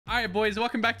All right, boys,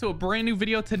 welcome back to a brand new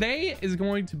video. Today is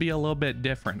going to be a little bit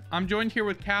different. I'm joined here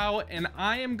with Cow, and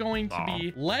I am going to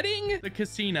be letting the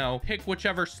casino pick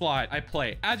whichever slot I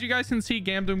play. As you guys can see,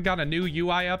 Gamdom got a new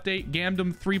UI update.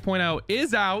 Gamdom 3.0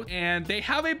 is out, and they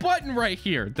have a button right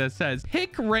here that says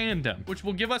pick random, which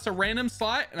will give us a random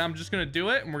slot, and I'm just going to do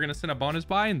it, and we're going to send a bonus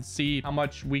buy and see how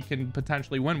much we can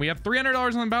potentially win. We have $300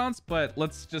 on the balance, but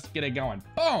let's just get it going.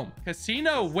 Boom.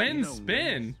 Casino win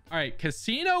spin. All right,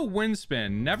 casino win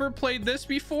spin. Never played this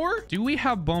before. Do we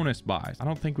have bonus buys? I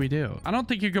don't think we do. I don't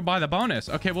think you could buy the bonus.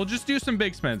 Okay, we'll just do some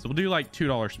big spins. We'll do like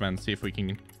 $2 spins, see if we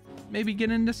can maybe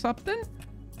get into something.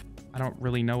 I don't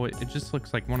really know it. It just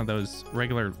looks like one of those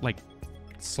regular like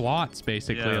slots,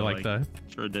 basically, like the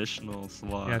traditional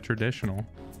slot. Yeah, traditional.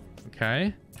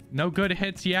 Okay, no good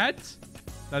hits yet.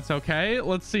 That's okay.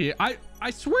 Let's see.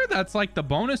 I swear that's like the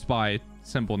bonus buy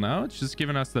symbol. No, it's just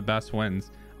giving us the best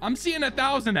wins. I'm seeing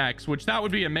 1000x, which that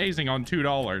would be amazing on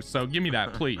 $2. So give me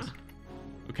that, please.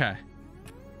 Okay.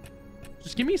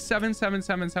 Just give me 7, 7,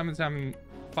 7, 7, 7,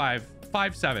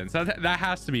 5 sevens. That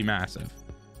has to be massive.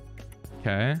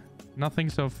 Okay. Nothing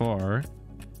so far.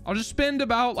 I'll just spend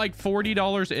about like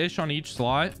 $40-ish on each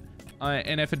slot.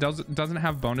 And if it doesn't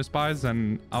have bonus buys,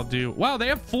 then I'll do... Wow, they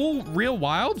have full real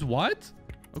wilds? What?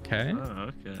 Okay.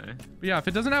 Oh, okay. But yeah, if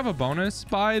it doesn't have a bonus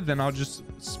buy, then I'll just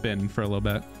spin for a little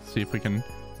bit. See if we can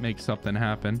make something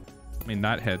happen. I mean,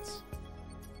 that hits.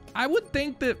 I would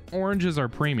think that oranges are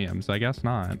premiums. I guess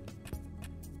not.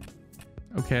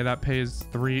 Okay, that pays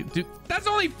 3. Dude, that's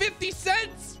only 50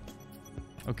 cents.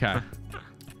 Okay.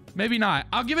 Maybe not.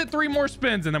 I'll give it 3 more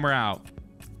spins and then we're out.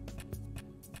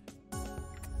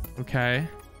 Okay.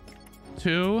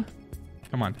 2.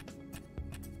 Come on.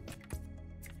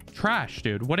 Trash,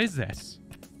 dude. What is this?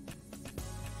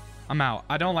 I'm out.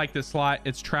 I don't like this slot.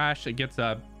 It's trash. It gets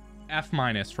a F-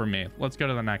 for me. Let's go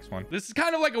to the next one. This is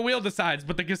kind of like a wheel decides,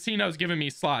 but the casino's giving me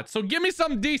slots. So give me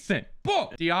something decent. Boom.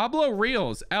 Diablo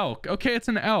Reels. Elk. Okay, it's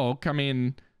an elk. I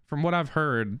mean, from what I've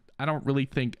heard, I don't really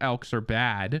think elks are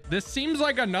bad. This seems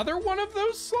like another one of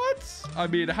those slots. I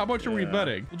mean, how much are we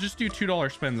betting? We'll just do $2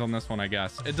 spins on this one, I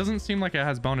guess. It doesn't seem like it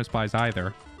has bonus buys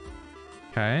either.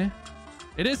 Okay.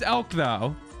 It is elk,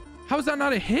 though. How is that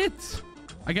not a hit?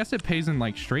 I guess it pays in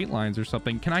like straight lines or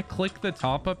something. Can I click the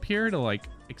top up here to like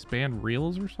expand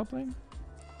reels or something?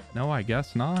 No, I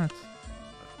guess not.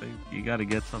 I think you got to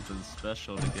get something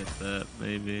special to get that,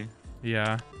 maybe.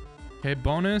 Yeah. Okay,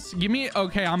 bonus. Give me...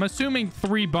 Okay, I'm assuming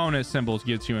 3 bonus symbols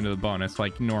gets you into the bonus,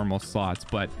 like normal slots,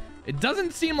 but it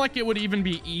doesn't seem like it would even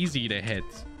be easy to hit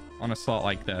on a slot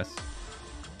like this.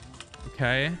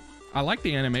 Okay. I like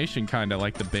the animation, kind of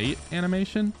like the bait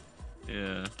animation.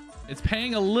 Yeah. It's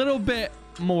paying a little bit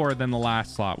more than the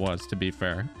last slot was, to be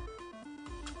fair.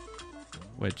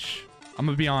 Which, I'm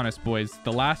gonna be honest, boys.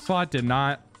 The last slot did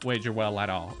not wager well at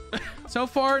all. So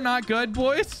far, not good,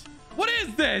 boys. What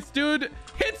is this, dude?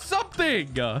 Hit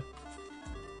something! I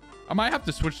might have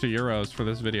to switch to euros for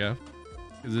this video.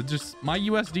 Because it just... My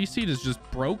USD seed is just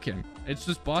broken. It's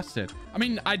just busted. I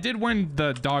mean, I did win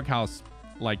the doghouse,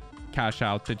 like, cash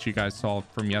out that you guys saw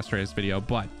from yesterday's video,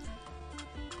 but...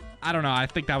 I don't know. I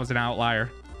think that was an outlier.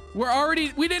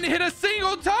 We didn't hit a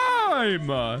single time.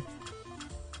 Oh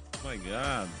my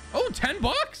God. Oh,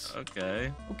 $10.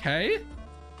 Okay. Okay.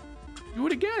 Do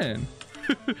it again.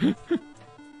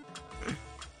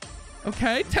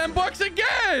 Okay. $10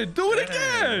 again. Do it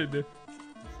again.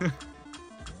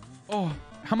 Oh,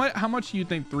 how much do you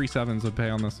think 3 sevens would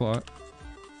pay on this slot?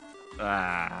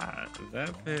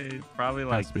 That paid probably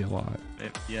like... Has to be a lot.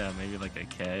 Yeah, maybe like a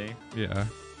K. Yeah.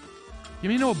 Give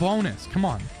me no bonus. Come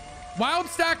on. Wild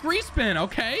stack respin.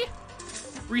 Okay.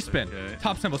 Respin. Okay.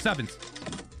 Top symbol 7s.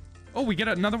 Oh, we get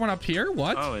another one up here.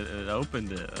 What? Oh, it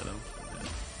opened it.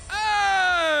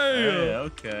 Hey!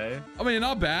 Okay. I mean,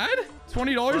 not bad.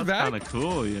 $20 back. Kind of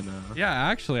cool, you know. Yeah,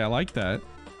 actually, I like that.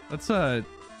 That's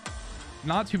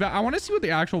not too bad. I want to see what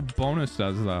the actual bonus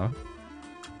does, though.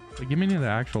 Like, give me the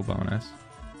actual bonus.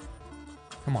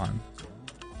 Come on.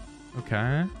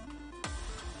 Okay.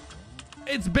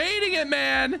 It's baiting it,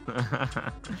 man.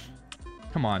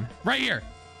 Come on. Right here.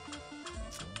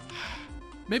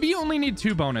 Maybe you only need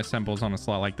 2 bonus symbols on a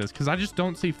slot like this because I just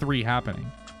don't see 3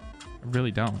 happening. I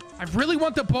really don't. I really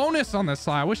want the bonus on this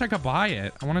slot. I wish I could buy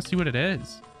it. I want to see what it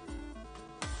is.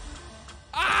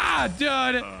 Ah,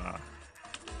 dude.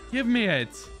 Give me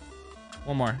it.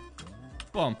 One more.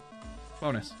 Boom.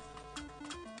 Bonus.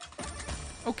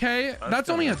 Okay. That's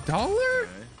only $1? Okay.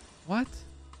 What?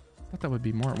 I thought that would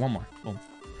be more. One more. Boom.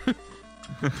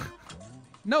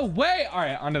 No way. All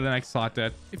right, on to the next slot,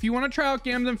 dude. If you want to try out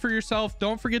Gamdom for yourself,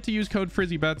 don't forget to use code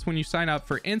Frizzybets when you sign up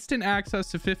for instant access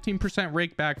to 15%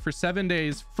 rake back for 7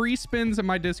 days, free spins in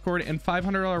my Discord, and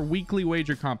 $500 weekly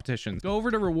wager competitions. Go over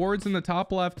to rewards in the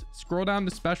top left, scroll down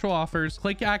to special offers,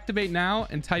 click activate now,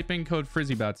 and type in code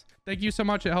Frizzybets. Thank you so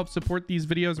much. It helps support these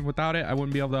videos, and without it, I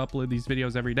wouldn't be able to upload these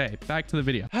videos every day. Back to the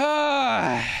video.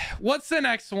 What's the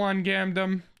next one,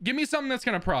 Gamdom? Give me something that's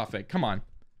going to profit. Come on.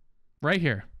 Right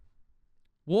here.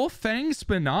 Wolfang's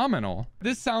phenomenal.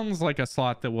 This sounds like a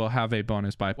slot that will have a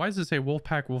bonus buy. Why does it say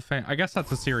Wolfpack Wolfang? I guess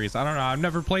that's a series. I don't know. I've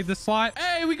never played this slot.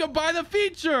 Hey, we can buy the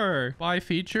feature. Buy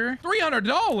feature.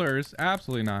 $300.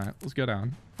 Absolutely not. Let's go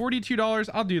down. $42.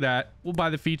 I'll do that. We'll buy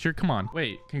the feature. Come on.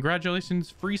 Wait, congratulations.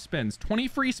 Free spins. 20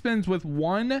 free spins with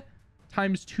 1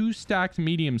 times 2 stacked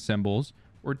medium symbols,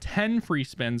 or 10 free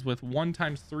spins with 1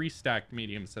 times 3 stacked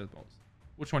medium symbols.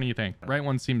 Which one do you think? Right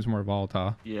one seems more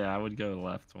volatile. Yeah, I would go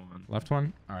left one. Left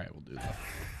one? All right, we'll do that.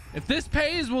 If this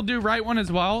pays, we'll do right one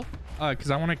as well.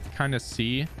 Because I want to kind of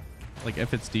see, like,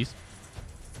 if it's decent.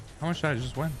 How much did I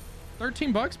just win?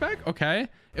 13 bucks back? Okay.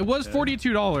 It was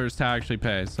 $42 to actually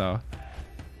pay, so.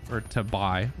 Or to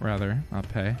buy, rather, not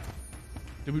pay.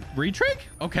 Did we retrig?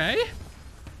 Okay.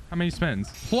 How many spins?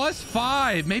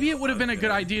 +5. Maybe it would have been a good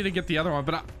idea to get the other one,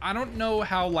 but I don't know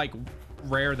how, like,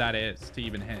 rare that is to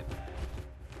even hit.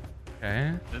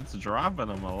 Okay. It's dropping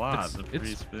them a lot, the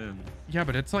free spins. Yeah,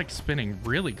 but it's like spinning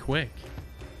really quick.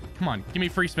 Come on, give me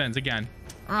free spins again.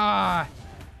 Ah.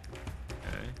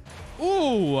 Okay.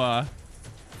 Ooh.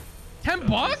 10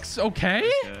 bucks? Okay.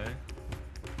 Okay.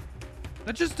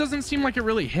 That just doesn't seem like it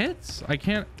really hits. I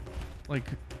can't, like,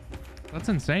 that's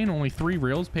insane. Only 3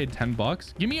 reels paid 10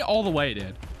 bucks. Give me all the way,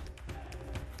 dude.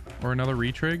 Or another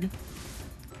retrig.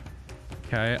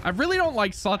 Okay, I really don't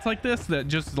like slots like this that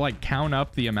just like count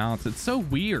up the amounts. It's so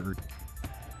weird.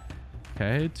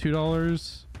 Okay,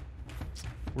 $2.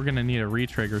 We're gonna need a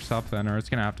retrig or something, or it's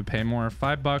gonna have to pay more.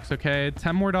 5 bucks. Okay,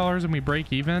 10 more dollars and we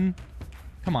break even.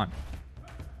 Come on,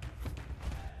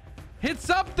 hit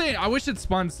something. I wish it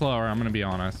spun slower. I'm gonna be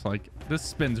honest. Like, this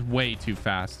spins way too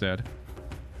fast, dude.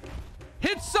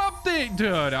 Hit something,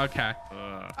 dude. Okay.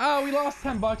 Oh, we lost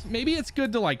 10 bucks. Maybe it's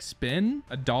good to like spin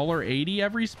 $1.80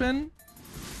 every spin.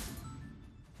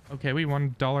 Okay, we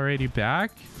won $1.80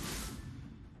 back.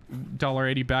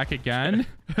 $1.80 back again.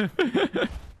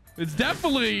 It's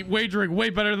definitely wagering way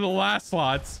better than the last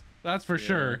slots. That's for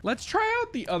sure. Let's try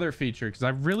out the other feature because I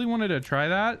really wanted to try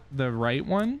that. The right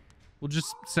one. We'll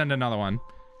just send another one.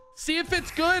 See if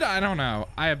it's good. I don't know.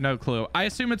 I have no clue. I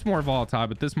assume it's more volatile,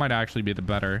 but this might actually be the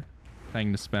better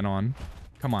thing to spin on.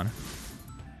 Come on.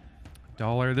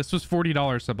 $1. This was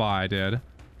 $40 to buy, dude.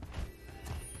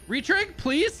 Retrig,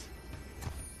 please.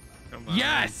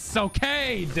 Yes.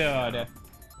 Okay, dude.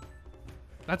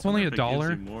 That's only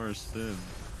 $1. More spins.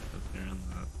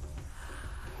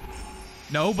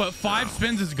 No, but 5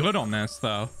 spins is good on this,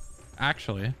 though.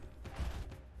 Actually,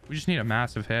 we just need a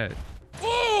massive hit.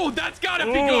 Oh, that's gotta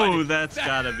be good. Oh, that's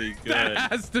gotta be good. That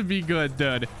has to be good,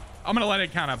 dude. I'm gonna let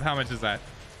it count up. How much is that?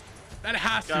 That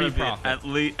has to be profit.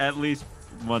 At least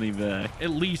money back. At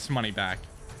least money back.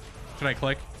 Should I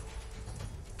click?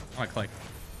 I'm gonna click.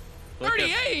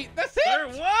 38. That's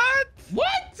it. What?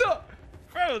 What?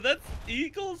 Bro, that's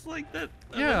eagles like that.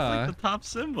 Yeah. That's like the top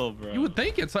symbol, bro. You would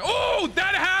think it's like, oh,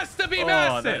 that has to be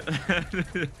massive.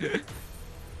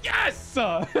 Yes.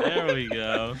 There we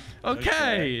go.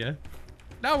 Okay.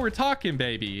 Now we're talking,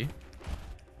 baby.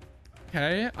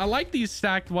 Okay. I like these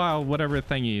stacked wild whatever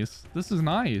thingies. This is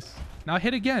nice. Now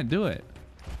hit again. Do it.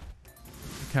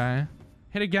 Okay.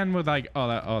 Hit again with like,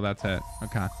 oh, that's it.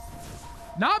 Okay.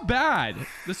 Not bad.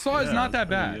 The saw is not that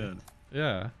bad. Good.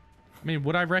 Yeah. I mean,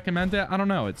 would I recommend it? I don't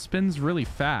know. It spins really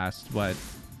fast, but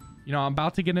you know, I'm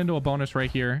about to get into a bonus right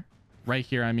here. Right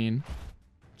here, I mean.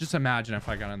 Just imagine if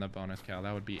I got in the bonus, Cal.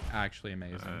 That would be actually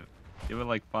amazing. Give it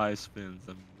like 5 spins.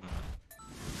 All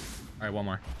right, one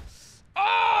more.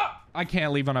 Oh! I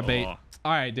can't leave on a bait. All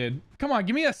right, dude. Come on,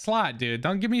 give me a slot, dude.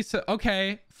 Don't give me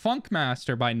okay.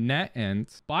 Funkmaster by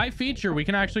NetInt. Buy feature. We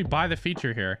can actually buy the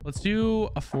feature here. Let's do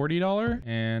a $40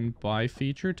 and buy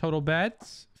feature. Total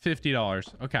bets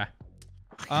 $50. Okay.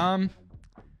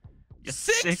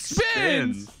 6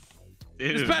 spins.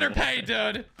 Dude. This better pay,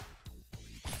 dude.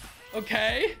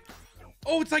 Okay.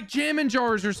 Oh, it's like jamming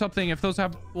jars or something. If those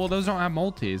have, well, those don't have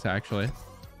multis actually.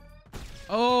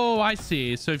 Oh, I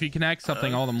see. So if you connect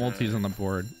something, all the multis on the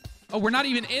board. Oh, we're not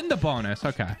even in the bonus.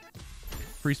 Okay.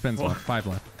 3 spins left. 5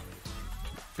 left.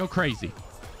 Go crazy.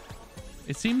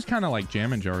 It seems kind of like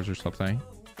jamming jars or something.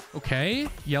 Okay.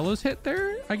 Yellow's hit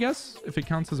there, I guess, if it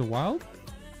counts as a wild.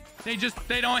 They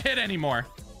don't hit anymore.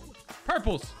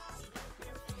 Purples.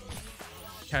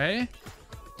 Okay.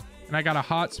 And I got a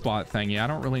hotspot thingy. I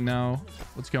don't really know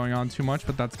what's going on too much,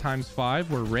 but that's ×5.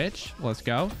 We're rich. Let's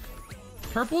go.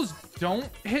 Purples don't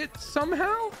hit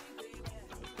somehow.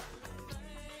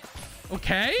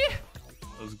 Okay.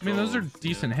 I mean, those are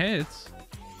decent hits.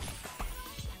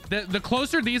 The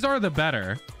closer these are, the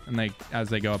better. And as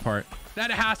they go apart.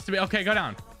 That has to be. Okay, go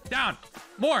down. Down.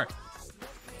 More.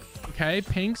 Okay,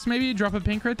 pinks maybe. Drop a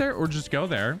pink right there. Or just go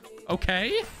there.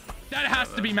 Okay. That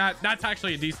has to be Matt. That's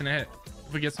actually a decent hit.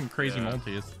 If we get some crazy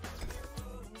multis.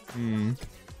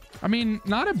 I mean,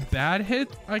 not a bad hit,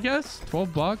 I guess.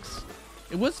 12 bucks.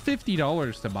 It was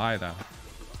 $50 to buy that.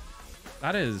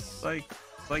 That is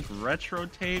like retro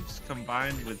tapes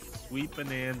combined with Sweet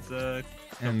Bonanza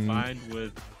combined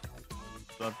with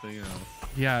something else.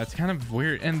 Yeah, it's kind of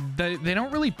weird. And they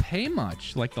don't really pay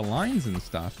much, like the lines and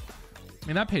stuff. I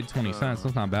mean, that paid 20 cents.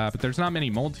 That's not bad, but there's not many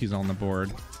multis on the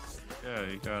board. Yeah,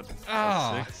 you got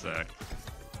a 6X.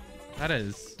 That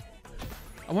is.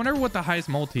 I wonder what the highest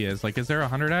multi is. Like, is there a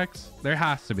 100X? There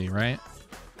has to be, right?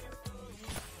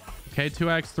 Okay,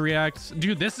 2X, 3X.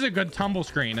 Dude, this is a good tumble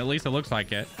screen. At least it looks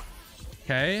like it.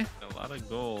 Okay. A lot of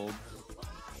gold.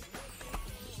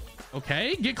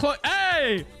 Okay, get close.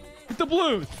 Hey! Hit the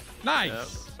blues. Nice.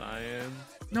 Yep, cyan.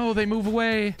 No, they move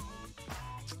away.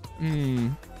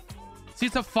 See,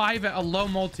 it's a 5 at a low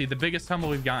multi. The biggest tumble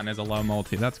we've gotten is a low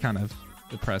multi. That's kind of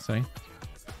depressing.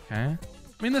 Okay.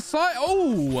 I mean, the slide.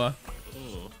 Oh,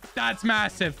 that's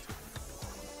massive.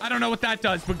 I don't know what that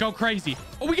does, but go crazy.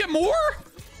 Oh, we get more?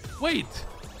 Wait.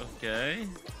 Okay.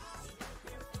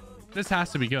 This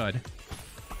has to be good.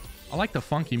 I like the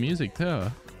funky music too.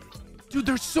 Dude,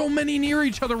 there's so many near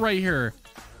each other right here.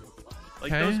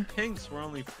 Like those pinks were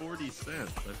only 40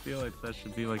 cents. I feel like that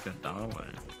should be like $1.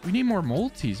 We need more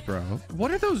multis, bro.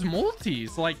 What are those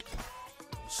multis? Like,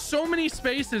 so many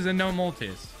spaces and no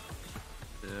multis.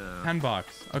 Yeah. 10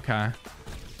 bucks. Okay.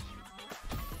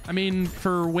 I mean,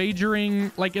 for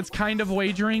wagering, like, it's kind of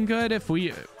wagering good if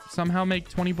we somehow make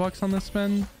 20 bucks on this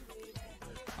spin.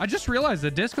 I just realized the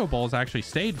disco balls actually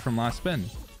stayed from last spin.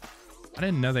 I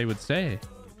didn't know they would stay.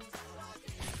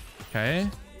 Okay.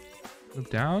 Move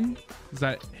down. Does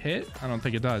that hit? I don't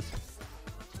think it does.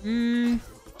 I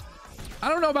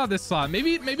don't know about this slot.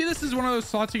 Maybe this is one of those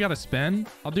slots you got to spin.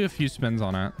 I'll do a few spins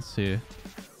on it. Let's see.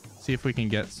 See if we can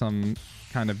get some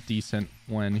kind of decent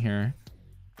win here.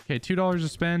 Okay, $2 a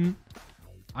spin.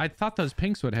 I thought those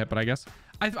pinks would hit, but I guess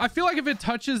I feel like if it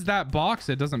touches that box,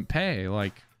 it doesn't pay.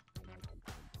 Like,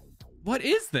 what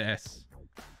is this?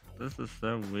 This is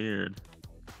so weird.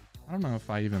 I don't know if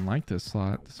I even like this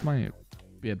slot. This might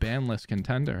be a ban list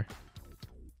contender.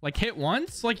 Like, hit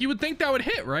once? Like, you would think that would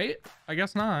hit, right? I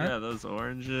guess not. Yeah, those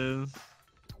oranges.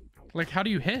 Like, how do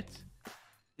you hit?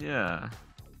 Yeah.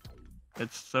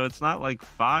 It's not like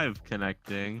 5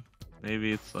 connecting.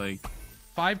 Maybe it's like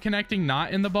 5 connecting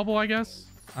not in the bubble, I guess.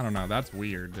 I don't know. That's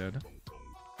weird, dude.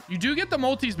 You do get the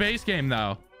multis base game,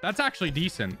 though. That's actually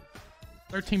decent.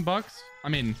 13 bucks. I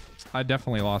mean, I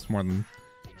definitely lost more than,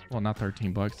 well, not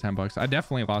 13 bucks, 10 bucks. I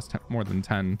definitely lost more than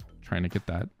 10 trying to get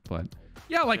that. But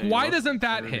yeah, like, why doesn't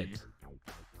that hit?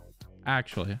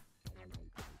 Actually.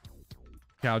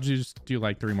 Okay, I'll just do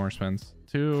like 3 more spins.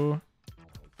 2.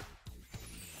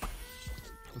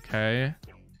 Okay.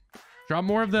 Drop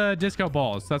more of the disco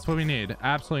balls. That's what we need.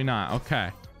 Absolutely not.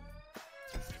 Okay.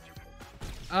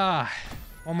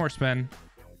 One more spin.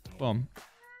 Boom.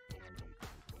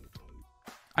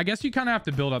 I guess you kind of have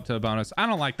to build up to the bonus. I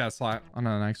don't like that slot. On to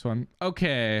the next one.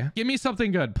 Okay. Give me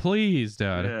something good, please,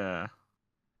 dude. Yeah.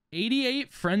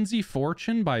 88 Frenzy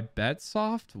Fortune by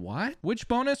Betsoft. What? Which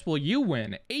bonus will you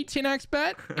win? 18x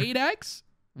bet? 8x?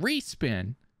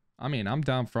 Respin. I mean, I'm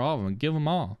down for all of them. Give them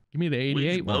all. Give me the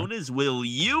 88 one. Which bonus will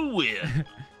you win?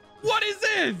 What is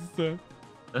this?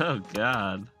 Oh,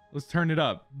 God. Let's turn it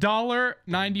up.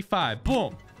 $1.95.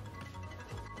 Boom.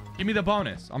 Give me the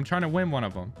bonus. I'm trying to win one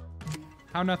of them.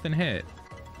 How nothing hit?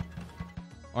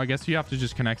 Oh, I guess you have to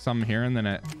just connect something here and then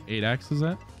at 8x is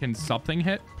it? Can something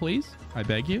hit, please? I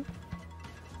beg you.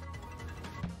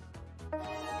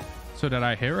 So did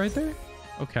I hit right there?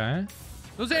 Okay.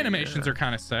 Those animations are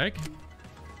kind of sick.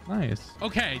 Nice.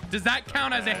 Okay, does that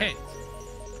count as a hit?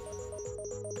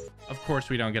 Of course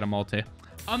we don't get a multi.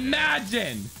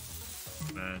 Imagine!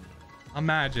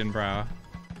 Imagine, bro.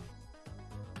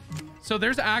 So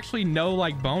there's actually no,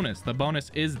 like, bonus. The bonus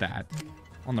is that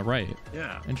on the right.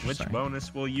 Yeah. Interesting. Which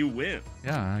bonus will you win?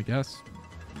 Yeah, I guess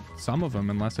some of them,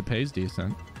 unless it pays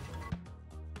decent.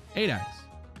 8x.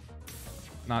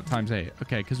 Not ×8.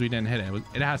 Okay, because we didn't hit it.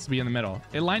 It has to be in the middle.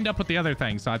 It lined up with the other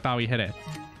thing, so I thought we hit it.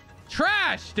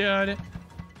 Trash, dude.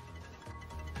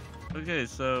 Okay,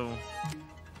 so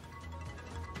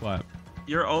What?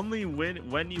 You're only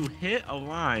when you hit a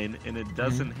line and it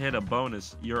doesn't hit a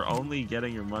bonus, you're only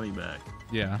getting your money back.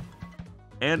 Yeah.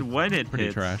 And when it Pretty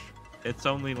hits, trash. it's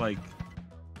only like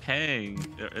paying.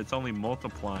 It's only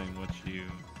multiplying what you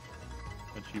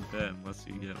bet, unless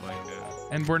you get like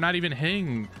And we're not even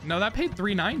hitting. No, that paid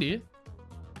 390.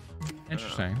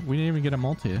 Interesting. We didn't even get a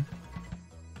multi. All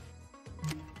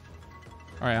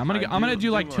right, I'm gonna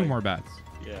do like 2 more bets.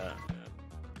 Yeah.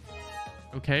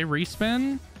 Okay,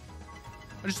 respin.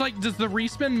 Just like, does the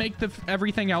respin make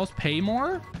everything else pay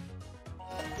more?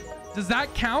 Does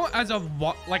that count as a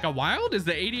wild? Is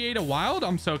the 88 a wild?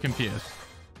 I'm so confused.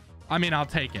 I mean, I'll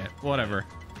take it. Whatever.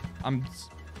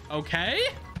 Okay.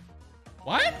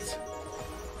 What?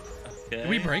 Okay. Did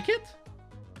we break it?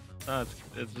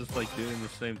 It's just like doing the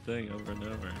same thing over and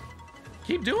over.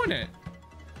 Keep doing it.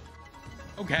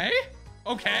 Okay.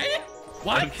 Okay.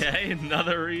 What? Okay,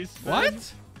 another respin.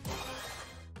 What?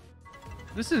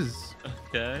 This is...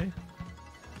 Okay.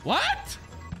 What?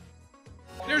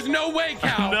 There's no way,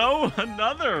 Cal. No,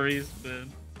 another respin.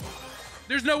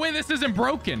 There's no way this isn't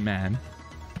broken, man.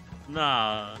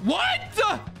 Nah. What?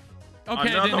 Okay,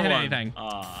 it didn't hit anything.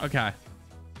 Okay.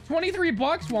 23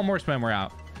 bucks. One more spin, we're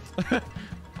out.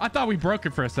 I thought we broke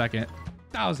it for a second.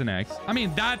 1000x. I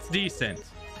mean, that's decent.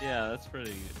 Yeah, that's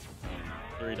pretty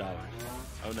good. $3.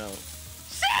 Oh no.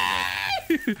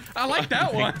 I like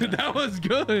that one. That was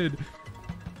good.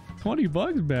 20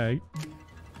 bucks back.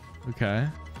 Okay.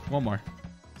 One more.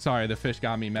 Sorry, the fish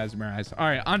got me mesmerized. All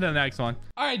right, on to the next one.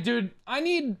 All right, dude. I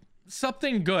need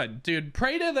something good. Dude,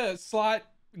 pray to the slot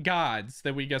gods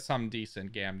that we get something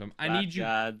decent, Gamdom. I need you.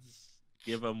 Gods,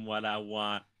 give them what I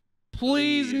want.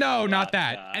 Please, no, not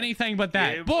that. God. Anything but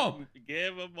that. Boom.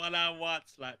 Give them what I want,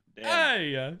 slot.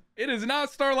 Hey, it is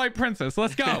not Starlight Princess.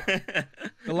 Let's go.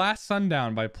 The Last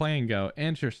Sundown by Play and Go.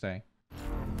 Interesting.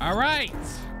 All right.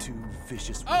 2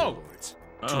 vicious warlords.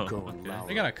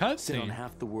 They got a cutscene. On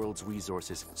half the world's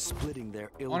resources, splitting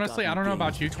their honestly, I don't know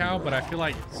about you, Cal, but I feel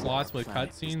like slots with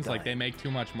cutscenes, like they make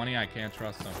too much money. I can't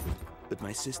trust them. But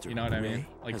my sister, you know what I mean?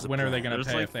 Like, when are they gonna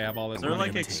pay if they have all this money? They're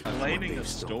like explaining a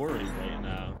story right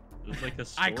now. There's like a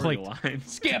storyline.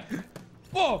 Skip.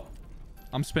 Whoa.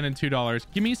 I'm spending $2.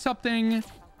 Give me something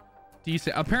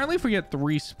decent. Apparently, if we get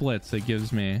 3 splits, it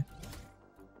gives me.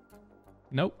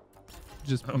 Nope.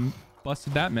 Just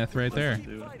busted that myth right there.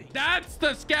 That's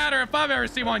the scatter if I've ever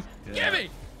seen one. Yeah. Give me.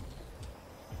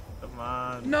 Come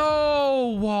on.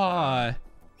 No.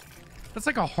 That's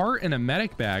like a heart in a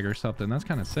medic bag or something. That's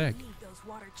kind of sick.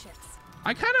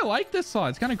 I kind of like this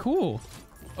slot. It's kind of cool.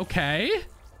 Okay.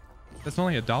 That's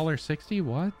only $1.60.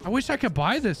 What? I wish I could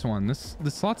buy this one. This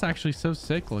slot's actually so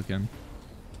sick looking.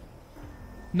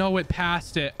 No, it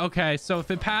passed it. Okay, so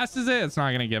if it passes it, it's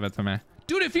not gonna give it to me.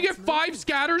 Dude, if you get 5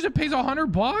 scatters, it pays 100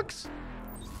 bucks.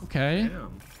 Okay.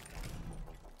 Damn.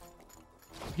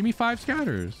 Give me 5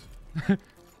 scatters.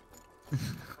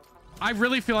 I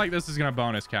really feel like this is gonna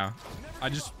bonus, Cal.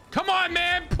 Come on,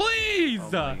 man, please.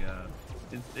 Oh my God.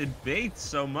 It baits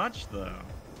so much though.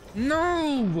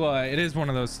 No, it is one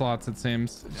of those slots. It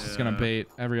seems it's just gonna bait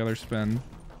every other spin,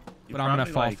 but I'm gonna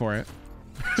fall for it.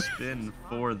 Spin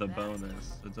for the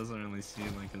bonus. It doesn't really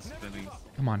seem like a spinning.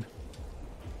 Come on.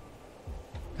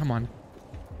 Come on.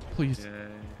 Please.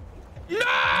 Yay.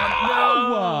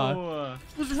 No!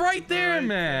 It was right there,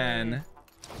 man.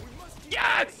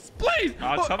 Yes! Please!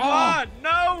 Oh, come on!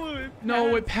 No!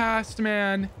 No, it passed,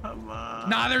 man. Come on.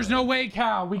 Nah, there's no way,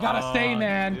 Cal. We gotta stay,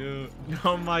 man. Dude.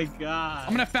 Oh my God.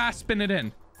 I'm gonna fast spin it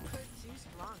in.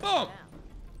 Boom!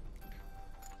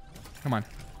 Come on.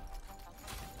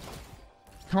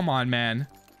 Come on, man.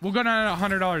 We'll go down at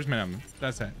 $100 minimum.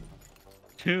 That's it.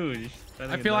 Dude,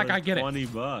 I feel like I get it. 20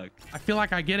 bucks. I feel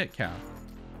like I get it, Cal.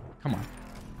 Come on.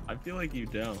 I feel like you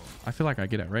don't. I feel like I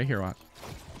get it right here. Watch.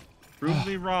 Prove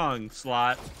me wrong,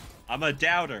 slot. I'm a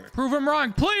doubter. Prove him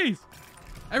wrong, please.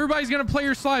 Everybody's gonna play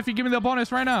your slot if you give me the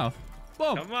bonus right now.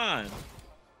 Boom. Come on.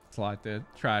 Slot, dude.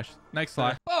 Trash. Next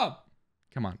slot. Boom.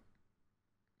 Come on.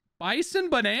 Bison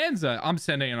Bonanza. I'm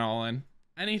sending it all in.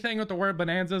 Anything with the word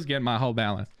bonanza is getting my whole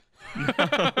balance.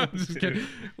 Just kidding.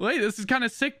 Wait, this is kind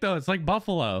of sick though. It's like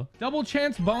Buffalo. Double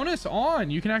chance bonus on.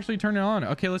 You can actually turn it on.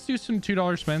 Okay, let's do some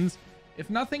 $2 spins. If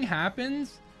nothing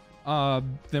happens,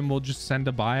 then we'll just send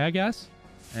a buy, I guess,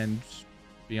 and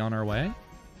be on our way.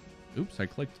 Oops, I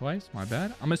clicked twice. My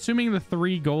bad. I'm assuming the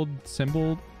 3 gold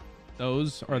symbol,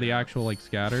 those are the actual like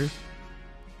scatters.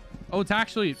 Oh, it's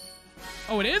actually,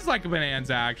 oh, it is like a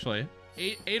bonanza actually.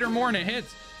 8 or more and it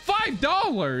hits.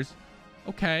 $5.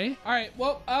 Okay. All right.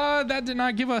 Well, that did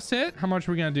not give us it. How much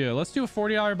are we going to do? Let's do a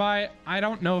 $40 buy. I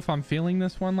don't know if I'm feeling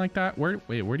this one like that.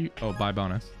 Wait, where do you, oh, buy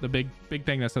bonus. The big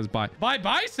thing that says buy. Buy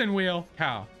bison wheel.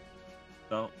 Cow.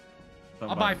 Don't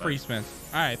I'll buy free spins.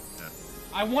 All right. Yeah.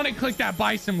 I want to click that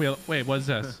bison wheel. Wait, what's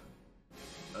this?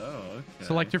 Oh, okay.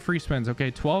 Select your free spins.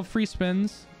 Okay, 12 free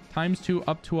spins times 2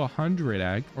 up to 100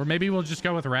 egg. Or maybe we'll just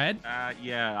go with red.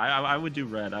 Yeah, I would do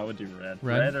red. I would do red.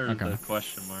 Red or okay. the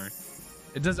question mark.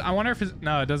 It does. I wonder if it's,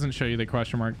 no, it doesn't show you the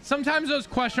question mark. Sometimes those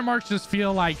question marks just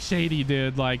feel like shady,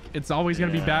 dude. Like it's always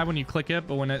gonna be bad when you click it,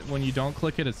 but when you don't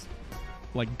click it, it's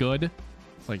like good.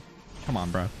 It's like, come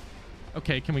on, bro.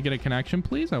 Okay, can we get a connection,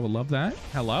 please? I would love that.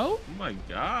 Hello? Oh my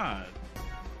god.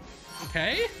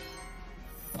 Okay.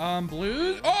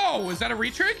 Blues. Oh, is that a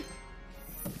retrig?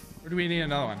 Or do we need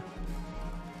another one?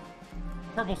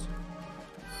 Purples.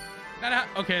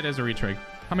 Okay, it is a retrig.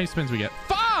 How many spins we get?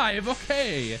 5.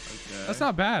 Okay. That's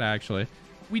not bad, actually.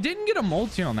 We didn't get a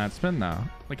multi on that spin, though.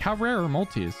 Like, how rare are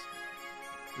multis?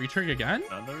 Retrig again?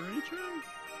 Another retrig?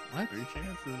 What? 3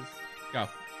 chances. Go.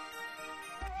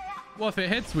 Well, if it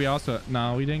hits, we also...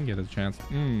 No, we didn't get a chance.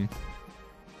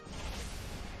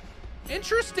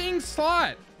 Interesting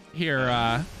slot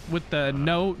here with the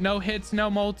no hits, no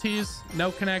multis,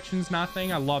 no connections,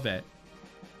 nothing. I love it.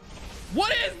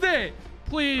 What is it?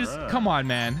 Please. Come on,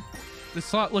 man. This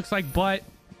slot looks like butt.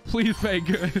 Please pay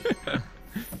good.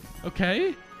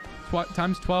 Okay.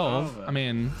 Times 12. I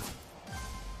mean,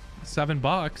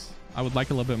 $7. I would like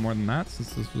a little bit more than that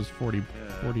since this was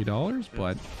 $40,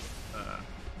 but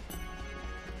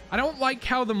I don't like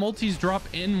how the multis drop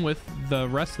in with the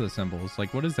rest of the symbols.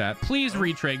 Like, what is that? Please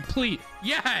retrig, please.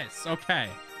 Yes. Okay.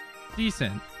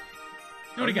 Decent.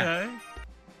 Do it again.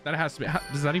 That has to be.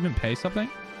 Does that even pay something?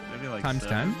 Maybe like times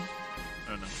 10?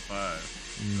 Oh, no,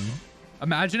 5.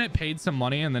 Imagine it paid some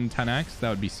money and then 10x. That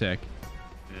would be sick.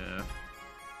 Yeah.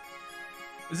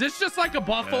 Is this just like a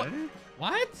buffalo? Okay.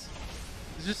 What?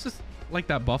 Is this just like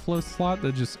that buffalo slot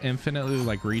that just infinitely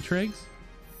like retrigs?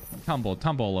 Tumble a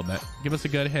little bit. Give us a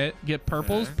good hit. Get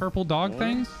purples, purple dog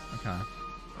things. Okay.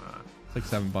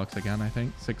 It's like $7 again, I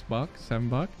think. $6,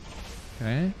 $7.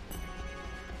 Okay.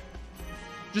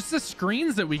 Just the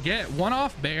screens that we get,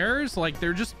 one-off bears, like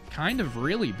they're just kind of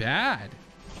really bad.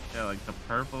 Yeah, like the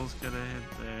purples could have hit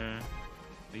there.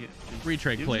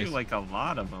 Retrig, gives please. You like a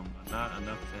lot of them, but not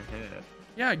enough to hit.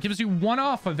 Yeah, it gives you one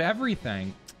off of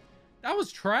everything. That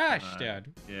was trash, dude.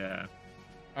 Yeah.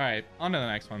 All right, on to the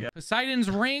next one. Yep. Poseidon's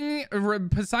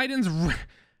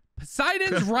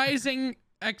Rising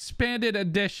Expanded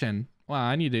Edition. Wow,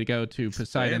 I need to go to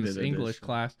Poseidon's English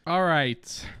class. All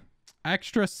right,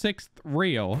 extra 6th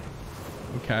reel.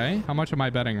 Okay, how much am I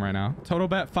betting right now? Total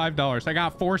bet $5. I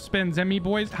got 4 spins in me,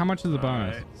 boys. How much is the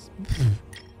bonus? Right.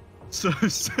 So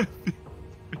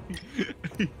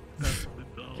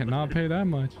cannot pay that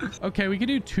much. Okay, we could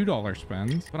do $2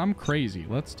 spins, but I'm crazy.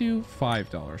 Let's do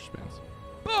 $5 spins.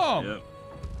 Boom! Yep.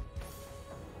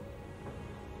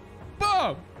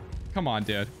 Boom! Come on,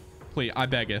 dude. Please, I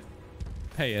beggeth.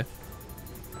 Payeth.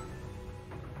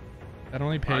 That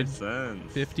only paid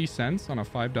 50 cents on a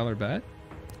 $5 bet.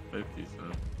 50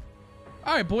 cents.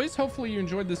 All right, boys. Hopefully you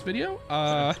enjoyed this video.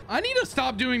 I need to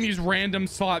stop doing these random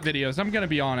slot videos. I'm going to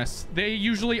be honest. They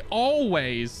usually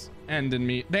always end in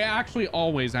me. They actually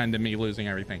always end in me losing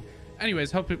everything.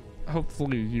 Anyways,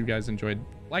 hopefully you guys enjoyed.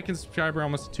 Like and subscribe. We're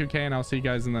almost at 2K, and I'll see you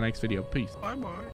guys in the next video. Peace. Bye-bye.